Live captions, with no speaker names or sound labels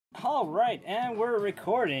Alright, and we're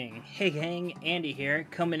recording. Hey gang, Andy here,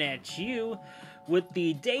 coming at you with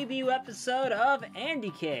the debut episode of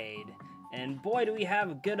AndyCade. And boy, do we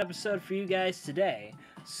have a good episode for you guys today.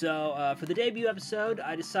 So, for the debut episode,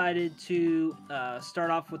 I decided to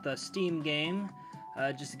start off with a Steam game,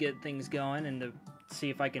 just to get things going and to see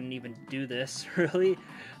if I can even do this, really.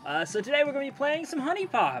 So today we're going to be playing some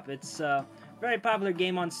Happaugue. It's a very popular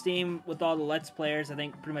game on Steam with all the Let's Players. I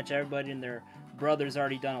think pretty much everybody and their brother's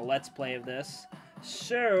already done a Let's Play of this.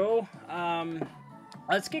 So,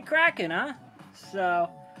 let's get cracking, huh? So,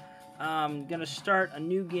 I'm going to start a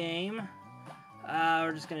new game.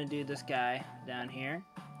 We're just going to do this guy down here.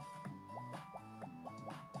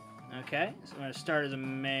 Okay, so I'm going to start as a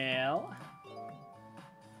male.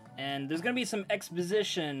 And there's going to be some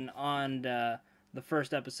exposition on the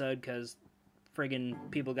first episode, because friggin'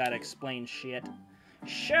 people got to explain shit.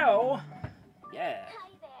 So, yeah.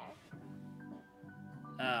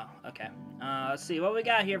 Oh, okay. Let's see, what we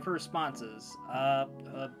got here for responses?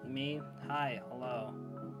 Me? Hi, hello.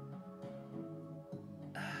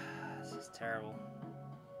 This is terrible.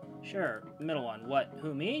 Sure, middle one. What,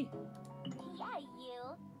 who, me? Yeah,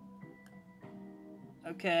 you.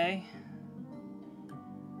 Okay.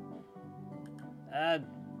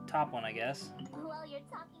 Top one, I guess. Well, you're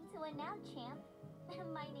talking to a now, champ.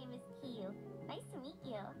 My name is Q. Nice to meet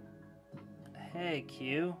you. Hey,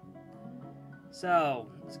 Q. So,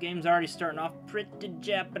 this game's already starting off pretty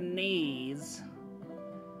Japanese.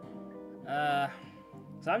 So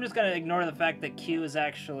I'm just gonna ignore the fact that Q is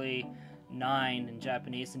actually 9 in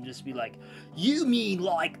Japanese and just be like, you mean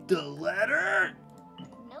like the letter?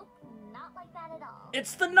 Nope, not like that at all.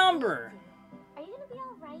 It's the number! Are you gonna be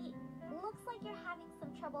alright? Looks like you're having some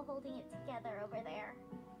trouble holding it together over there.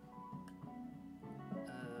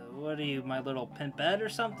 What are you, my little pimpette or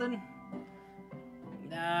something?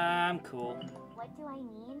 Nah, I'm cool. What do I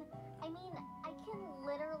mean? I mean, I can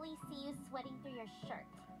literally see you sweating through your shirt.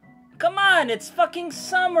 Come on, it's fucking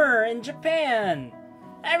summer in Japan!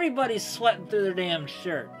 Everybody's sweating through their damn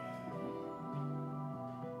shirt.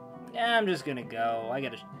 Yeah, I'm just gonna go. I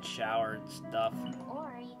gotta shower and stuff.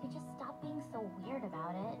 Or you could just stop being so weird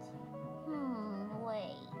about it.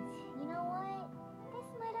 Wait. You know what? This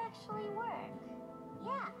might actually work.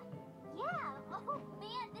 Yeah. Oh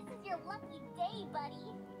man, this is your lucky day, buddy.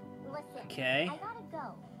 Listen, Okay. I gotta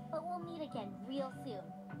go, but we'll meet again real soon.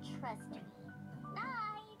 Trust me.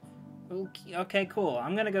 Night! Okay, cool.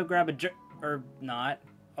 I'm gonna go grab a drink, or not.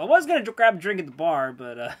 I was gonna grab a drink at the bar,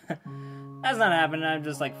 but that's not happening. I'm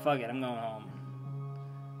just like, fuck it, I'm going home.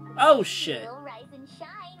 Oh shit! Rise and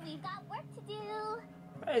shine. We've got work to do.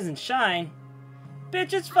 Rise and shine,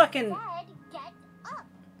 bitch. It's fucking. I said, get up.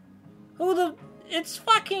 Who the? It's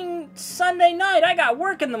fucking Sunday night. I got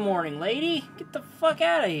work in the morning, lady. Get the fuck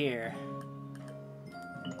out of here.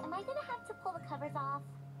 Am I gonna have to pull the covers off?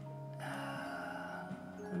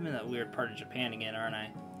 I'm in that weird part of Japan again, aren't I?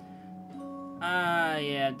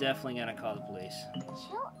 Yeah, definitely gonna call the police.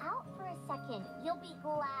 Chill out for a second. You'll be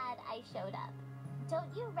glad I showed up.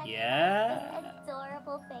 Don't you recognize Yeah? this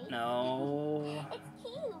adorable face? No. It's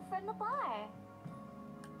Q from the bar.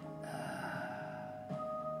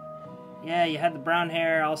 Yeah, you had the brown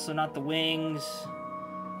hair, also not the wings,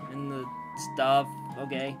 and the stuff.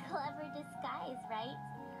 Okay. Clever disguise, right?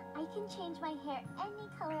 I can change my hair any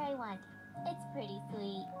color I want. It's pretty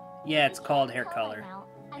sweet. Yeah, it's You called can't hair tell color. by now.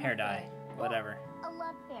 I'm Hair a dye. fairy. Whatever. A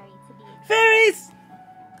love fairy to be exact. Fairies!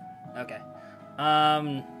 Okay.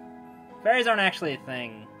 Fairies aren't actually a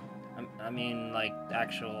thing. I mean, like,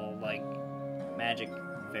 actual, like, magic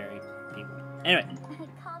fairy people. Anyway.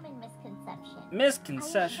 Common misconception.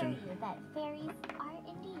 Misconception. I assure you that fairies are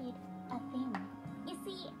indeed a thing. You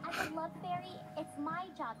see, as a love fairy, it's my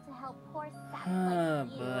job to help poor saps Oh,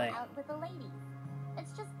 like you boy. out with the ladies.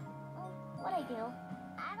 It's just what I do.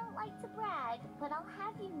 I don't like to brag, but I'll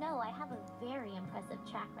have you know I have a very impressive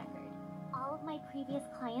track record. All of my previous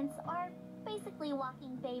clients are basically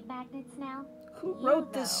walking babe magnets now. Who You,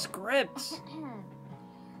 wrote this though. script?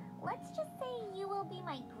 Let's just say you will be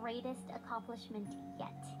my greatest accomplishment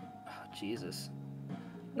yet. Oh, Jesus.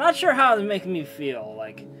 Not sure how it's making me feel.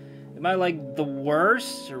 Like, am I, like, the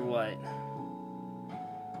worst, or what?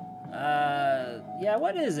 Yeah,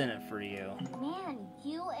 what is in it for you? Man,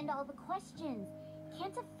 you and all the questions.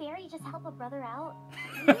 Can't a fairy just help a brother out?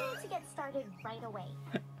 We need to get started right away.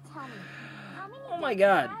 Tell me, how many Oh my dates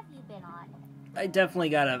God. have you been on? I definitely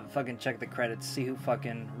gotta fucking check the credits, see who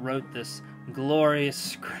fucking wrote this glorious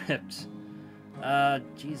script.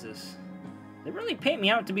 Jesus. They really paint me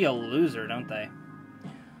out to be a loser, don't they?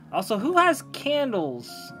 Also, who has candles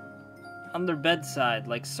on their bedside,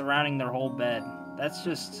 like, surrounding their whole bed? That's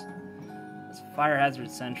just... It's Fire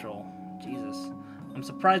Hazard Central. Jesus. I'm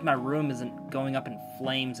surprised my room isn't going up in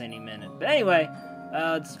flames any minute. But anyway,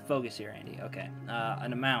 let's focus here, Andy. Okay.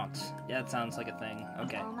 An amount. Yeah, that sounds like a thing.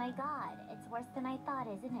 Okay. Oh my god, it's worse than I thought,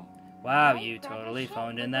 isn't it? Wow, Right, you grab your totally shit.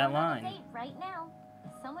 phoned We're in that going on a line. date right now.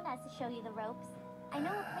 Someone has to show you the ropes. I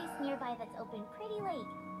know a place nearby that's open pretty late.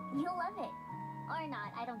 You'll love it. Or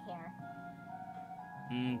not, I don't care.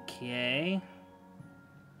 Okay.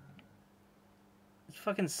 It's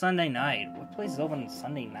fucking Sunday night. What place is open on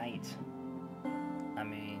Sunday night? I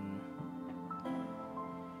mean...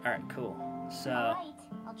 Alright, cool. So... Alright,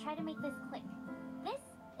 I'll try to make this quick. This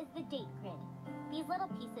is the date grid. These little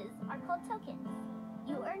pieces are called tokens.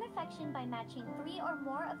 You earn affection by matching 3 or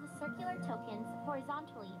more of the circular tokens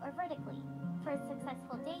horizontally or vertically. For a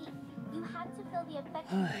successful date, you have to fill the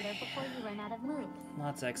affection meter before you run out of moves.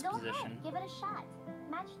 Lots of Go exposition. ahead, give it a shot.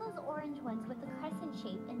 Match those orange ones with the crescent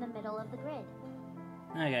shape in the middle of the grid.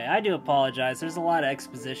 Okay, I do apologize. There's a lot of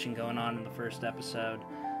exposition going on in the first episode.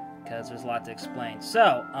 Because there's a lot to explain.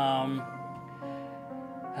 So,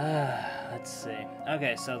 let's see.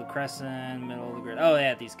 Okay, so the crescent, middle of the grid. Oh,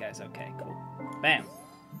 yeah, these guys. Okay, cool. Bam.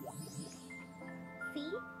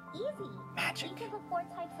 See? Easy. Magic. Each of the 4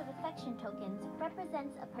 types of affection tokens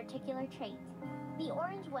represents a particular trait. The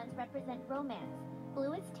orange ones represent romance,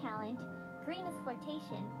 blue is talent, green is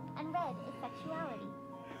flirtation, and red is sexuality.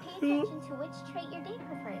 Pay attention to which trait your date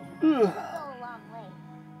prefers. It'll go a long way.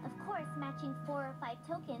 Of course, matching 4 or 5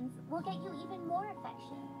 tokens will get you even more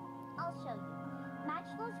affection. I'll show you. Match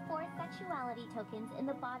those 4 sexuality tokens in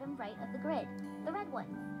the bottom right of the grid, the red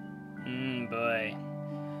ones. Boy.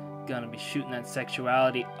 Gonna be shooting that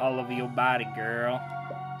sexuality all over your body, girl.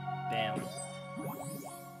 Bam.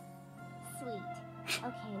 Sweet.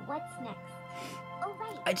 Okay, what's next? Oh,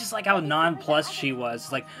 right. I just like how nonplussed she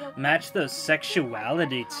was. Like, match those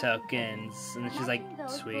sexuality tokens. And she's like, Matching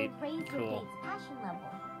those sweet, will raise your cool. date's passion level.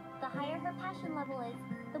 The higher her passion level is,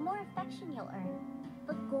 the more affection you'll earn.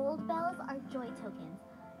 The gold bells are joy tokens.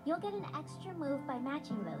 You'll get an extra move by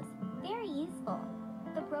matching those. Very useful.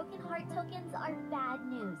 The broken heart tokens are bad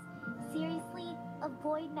news. Seriously,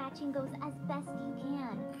 avoid matching those as best you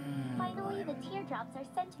can. Finally, the teardrops are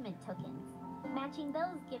sentiment tokens. Matching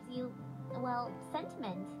those gives you, well,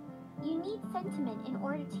 sentiment. You need sentiment in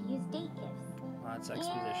order to use date gifts. Lots of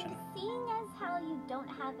exposition. And seeing as how you don't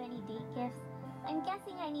have any date gifts, I'm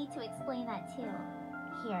guessing I need to explain that too.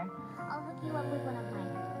 Here, I'll hook you up with one of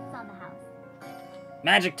mine. It's on the house.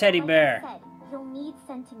 Magic teddy bear. Like I said, you'll need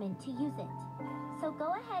sentiment to use it. So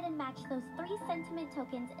go ahead and match those 3 sentiment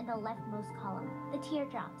tokens in the leftmost column, the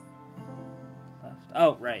teardrops. Left.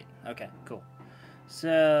 Oh, right. Okay, cool.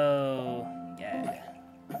 So, yeah.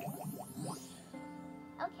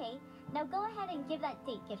 Okay, now go ahead and give that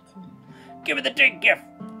date gift to me. Give me the date gift.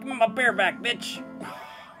 Give me my bear back, bitch.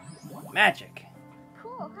 Magic.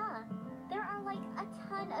 Cool, huh? There are like a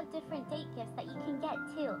ton of different date gifts that you can get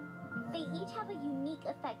too. They each have a unique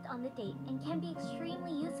effect on the date and can be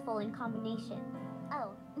extremely useful in combination.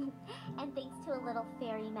 Oh, and thanks to a little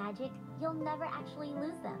fairy magic, you'll never actually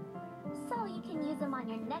lose them. So you can use them on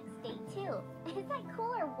your next date too. Is that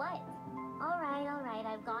cool or what? Alright,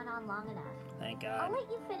 I've gone on long enough. Thank I'll God. let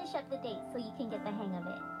you finish up the date so you can get the hang of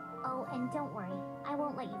it. Oh, and don't worry, I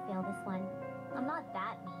won't let you fail this one. I'm not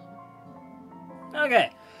that mean. Okay.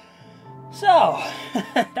 So,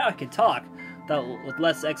 now I can talk with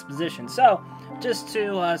less exposition. So, just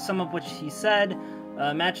to sum up what he said,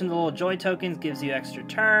 matching the little joy tokens gives you extra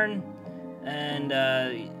turn, and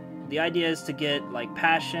the idea is to get like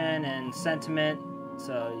passion and sentiment.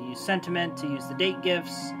 So use sentiment to use the date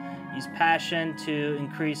gifts, use passion to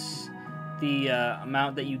increase the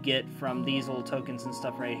amount that you get from these little tokens and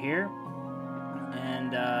stuff right here.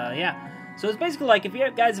 And yeah, so it's basically like if you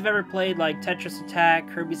guys have ever played like Tetris Attack,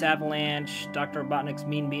 Kirby's Avalanche, Dr. Robotnik's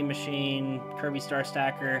Mean Bean Machine, Kirby Star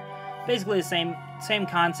Stacker, basically the same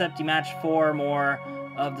concept. You match 4 or more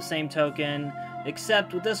of the same token,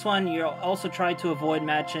 except with this one you'll also try to avoid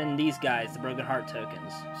matching these guys, the Broken Heart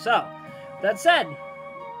tokens. So, that said,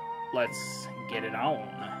 let's get it on.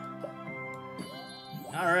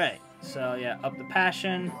 Alright, so yeah, up the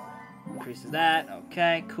passion, increases that.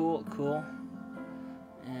 Okay, cool.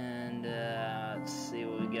 And let's see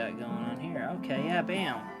what we got going on here. Okay, yeah,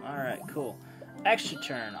 bam. Alright, cool. Extra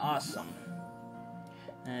turn, awesome.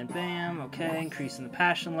 And bam, okay, increasing the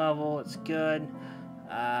passion level, it's good.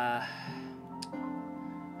 Alright,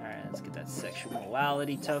 let's get that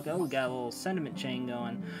sexuality token. Oh, we got a little sentiment chain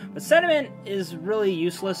going. But sentiment is really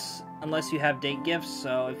useless unless you have date gifts,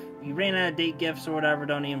 so if you ran out of date gifts or whatever,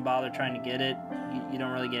 don't even bother trying to get it. You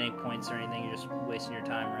don't really get any points or anything, you're just wasting your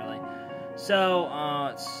time, really. So,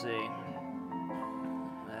 let's see. We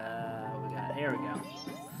got here we go.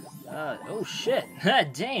 Oh shit.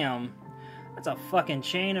 Damn. That's a fucking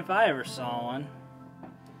chain if I ever saw one.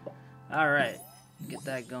 Alright. Get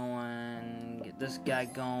that going. Get this guy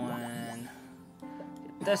going.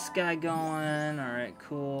 Get this guy going. Alright,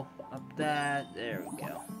 cool. Up that. There we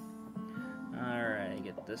go. Alright,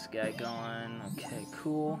 get this guy going. Okay,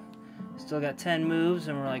 cool. Still got 10 moves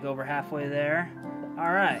and we're like over halfway there.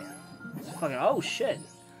 Alright. Fucking, oh shit.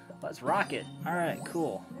 Let's rock it. Alright,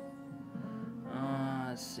 cool.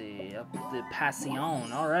 Let's see. Up the Passion.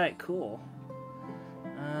 Alright, cool.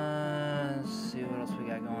 Let's see what else we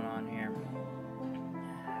got going on here.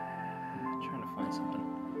 Trying to find something.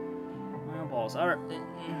 Balls. Alright.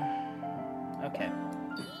 Okay.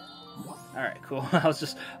 Alright, cool. I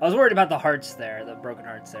was worried about the hearts there, the broken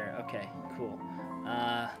hearts there. Okay, cool.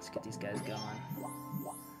 Let's get these guys going.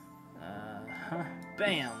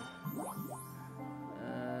 Bam!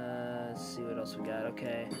 Let's see what else we got.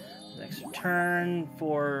 Okay. Extra turn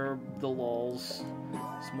for the lulz.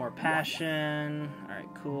 Some more passion. Alright,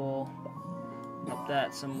 cool. Up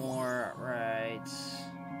that some more. Alright.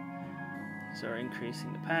 So we're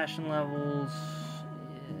increasing the passion levels.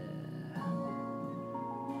 Yeah.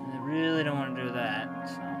 I really don't want to do that.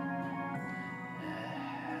 So.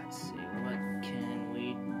 Let's see. What can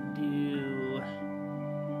we do?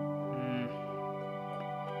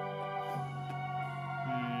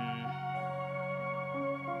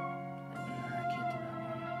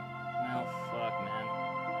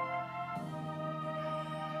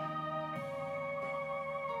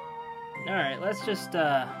 Alright, let's just,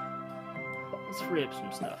 let's free up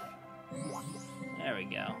some stuff. There we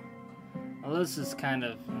go. Well, this is kind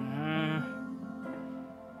of, alright.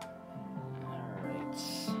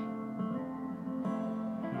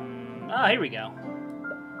 Oh, here we go.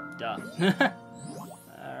 Duh.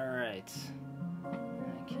 Alright. I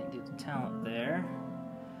can't do the talent there.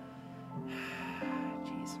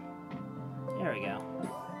 Jeez. There we go.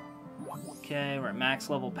 Okay, we're at max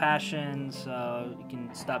level passion, so you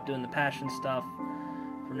can stop doing the passion stuff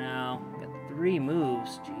for now. Got 3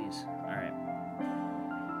 moves, jeez. Alright.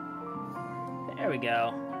 There we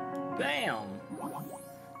go. Bam!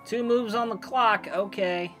 2 moves on the clock,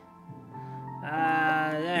 okay.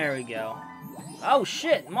 There we go. Oh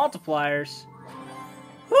shit, multipliers.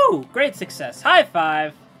 Whew, great success. High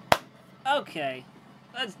five. Okay,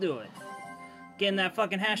 let's do it. Getting that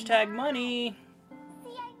fucking hashtag money.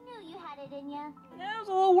 Yeah, I was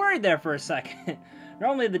a little worried there for a second.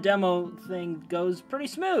 Normally the demo thing goes pretty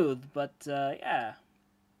smooth, but yeah.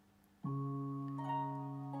 Oh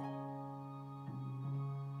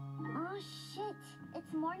shit,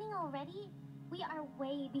 it's morning already? We are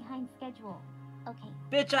way behind schedule. Okay.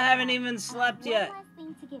 Bitch, I haven't even slept yet. One last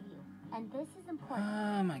thing to give you, and this is important.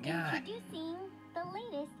 Oh my god. Introducing the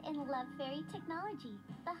latest in Love Fairy technology,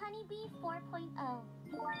 the Honeybee 4.0.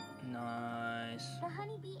 Nice. The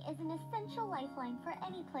Honeybee is an essential lifeline for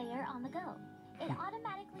any player on the go. It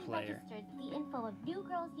automatically registers the info of new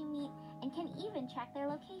girls you meet and can even track their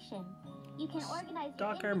location. You can organize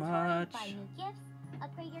your inventory, buy new gifts,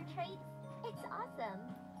 upgrade your traits. It's awesome.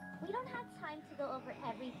 We don't have time to go over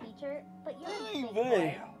every feature, but you're a big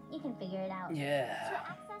boy. You can figure it out. Yeah. To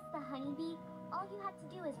access the Honeybee, all you have to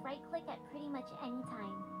do is right-click at pretty much any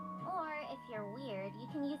time. Or, if you're weird, you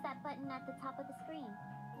can use that button at the top of the screen.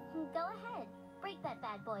 Go ahead, break that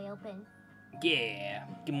bad boy open. Yeah,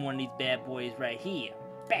 give me one of these bad boys right here.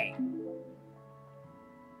 Bang!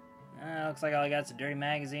 Looks like all I got is a dirty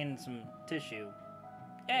magazine and some tissue.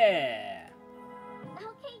 Yeah!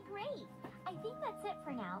 Okay, great. I think that's it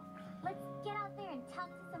for now. Let's get out there and talk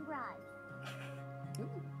to some broads.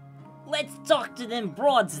 Let's talk to them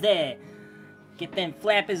broads there. Get them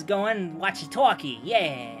flappers going and watch it talkie.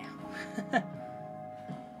 Yeah!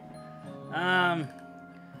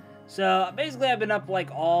 So basically I've been up like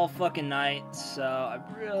all fucking night, so I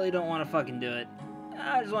really don't want to fucking do it.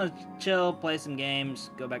 I just want to chill, play some games,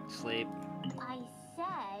 go back to sleep. I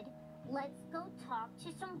said, let's go talk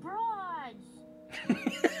to some broads.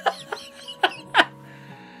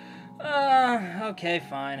 Okay,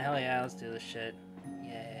 fine. Hell yeah, let's do this shit.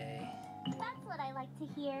 Yay. That's what I like to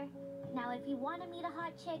hear. Now, if you want to meet a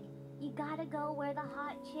hot chick, you gotta go where the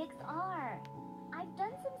hot chicks are. I've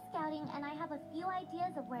done some scouting and I have a few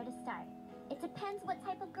ideas of where to start. It depends what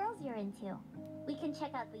type of girls you're into. We can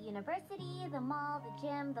check out the university, the mall, the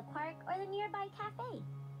gym, the park, or the nearby cafe.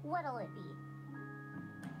 What'll it be?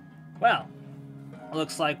 Well,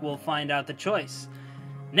 looks like we'll find out the choice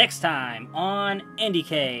next time on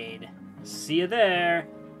AndyCade. See you there.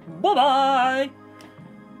 Bye-bye!